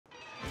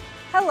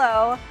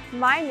Hello,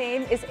 my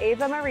name is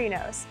Ava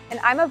Marinos, and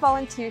I'm a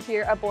volunteer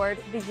here aboard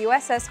the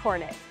USS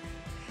Hornet.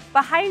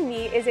 Behind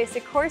me is a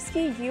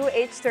Sikorsky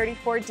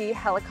UH-34D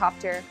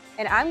helicopter,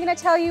 and I'm going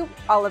to tell you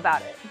all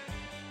about it.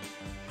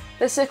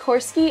 The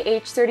Sikorsky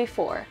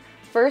UH-34,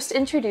 first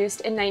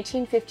introduced in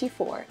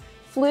 1954,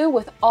 flew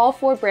with all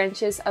four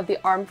branches of the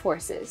armed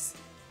forces.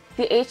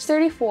 The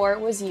UH-34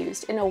 was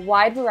used in a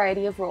wide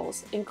variety of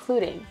roles,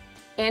 including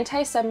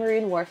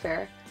anti-submarine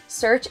warfare,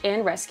 search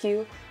and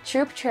rescue,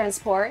 troop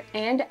transport,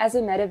 and as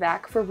a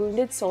medevac for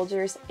wounded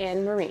soldiers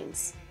and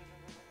Marines.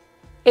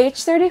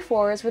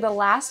 UH-34s were the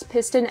last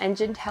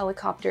piston-engined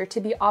helicopter to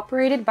be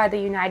operated by the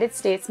United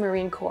States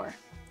Marine Corps.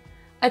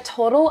 A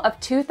total of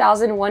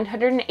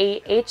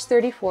 2,108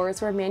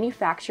 UH-34s were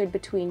manufactured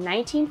between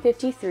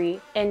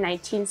 1953 and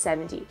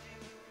 1970.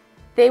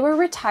 They were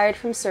retired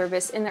from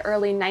service in the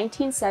early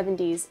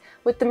 1970s,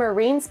 with the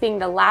Marines being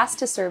the last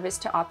to service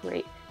to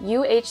operate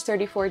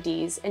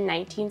UH-34Ds in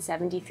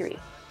 1973.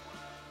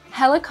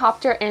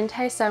 Helicopter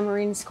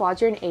Anti-Submarine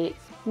Squadron 8,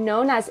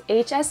 known as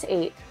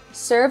HS-8,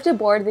 served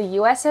aboard the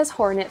USS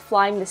Hornet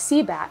flying the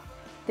Seabat,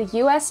 the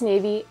U.S.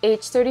 Navy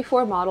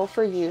UH-34 model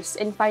for use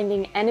in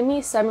finding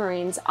enemy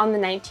submarines on the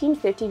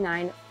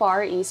 1959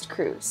 Far East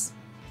cruise.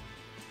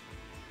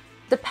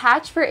 The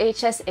patch for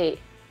HS-8,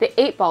 the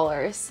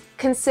 8-ballers,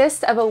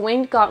 consists of a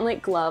winged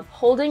gauntlet glove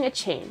holding a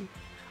chain.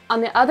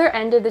 On the other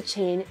end of the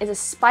chain is a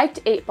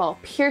spiked 8-ball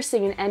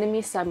piercing an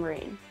enemy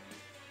submarine.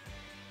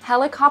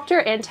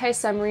 Helicopter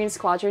Anti-Submarine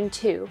Squadron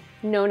 2,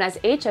 known as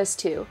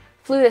HS-2,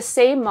 flew the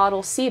same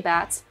model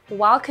Seabats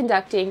while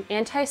conducting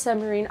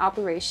anti-submarine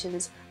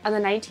operations on the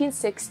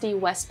 1960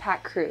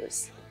 Westpac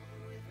cruise.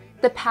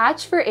 The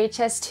patch for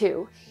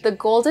HS-2, the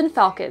Golden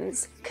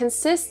Falcons,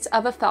 consists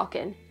of a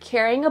falcon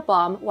carrying a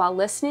bomb while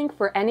listening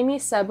for enemy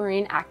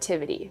submarine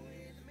activity.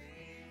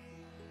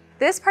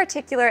 This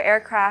particular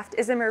aircraft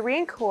is a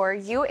Marine Corps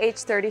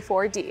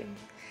UH-34D.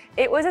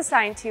 It was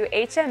assigned to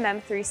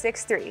HMM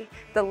 363,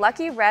 the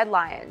Lucky Red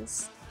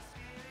Lions.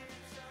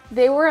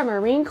 They were a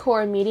Marine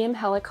Corps medium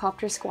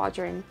helicopter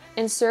squadron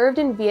and served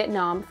in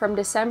Vietnam from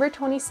December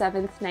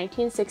 27,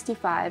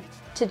 1965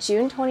 to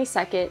June 22,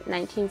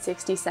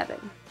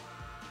 1967.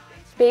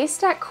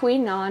 Based at Quy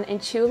Nhon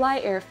and Chu Lai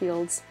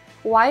airfields,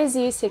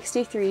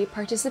 YZ-63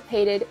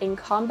 participated in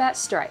combat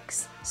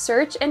strikes,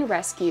 search and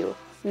rescue,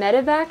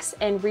 medevacs,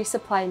 and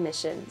resupply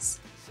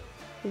missions.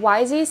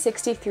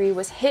 YZ-63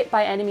 was hit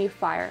by enemy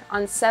fire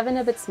on 7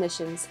 of its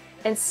missions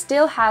and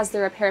still has the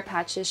repair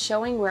patches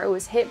showing where it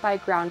was hit by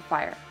ground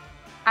fire.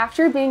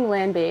 After being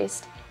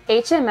land-based,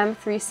 HMM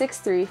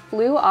 363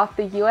 flew off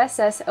the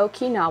USS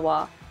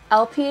Okinawa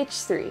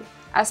LPH-3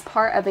 as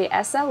part of a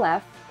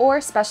SLF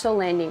or Special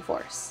Landing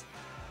Force.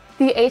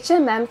 The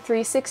HMM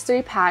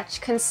 363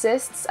 patch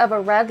consists of a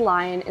red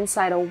lion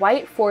inside a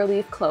white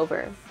 4-leaf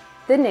clover.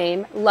 The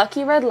name,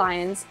 Lucky Red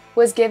Lions,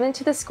 was given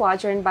to the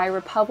squadron by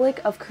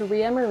Republic of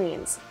Korea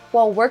Marines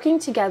while working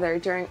together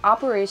during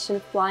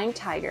Operation Flying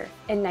Tiger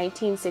in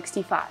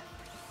 1965.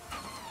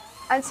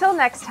 Until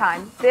next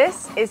time,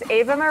 this is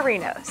Ava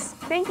Marinos.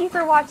 Thank you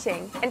for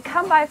watching, and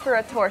come by for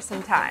a tour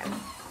sometime.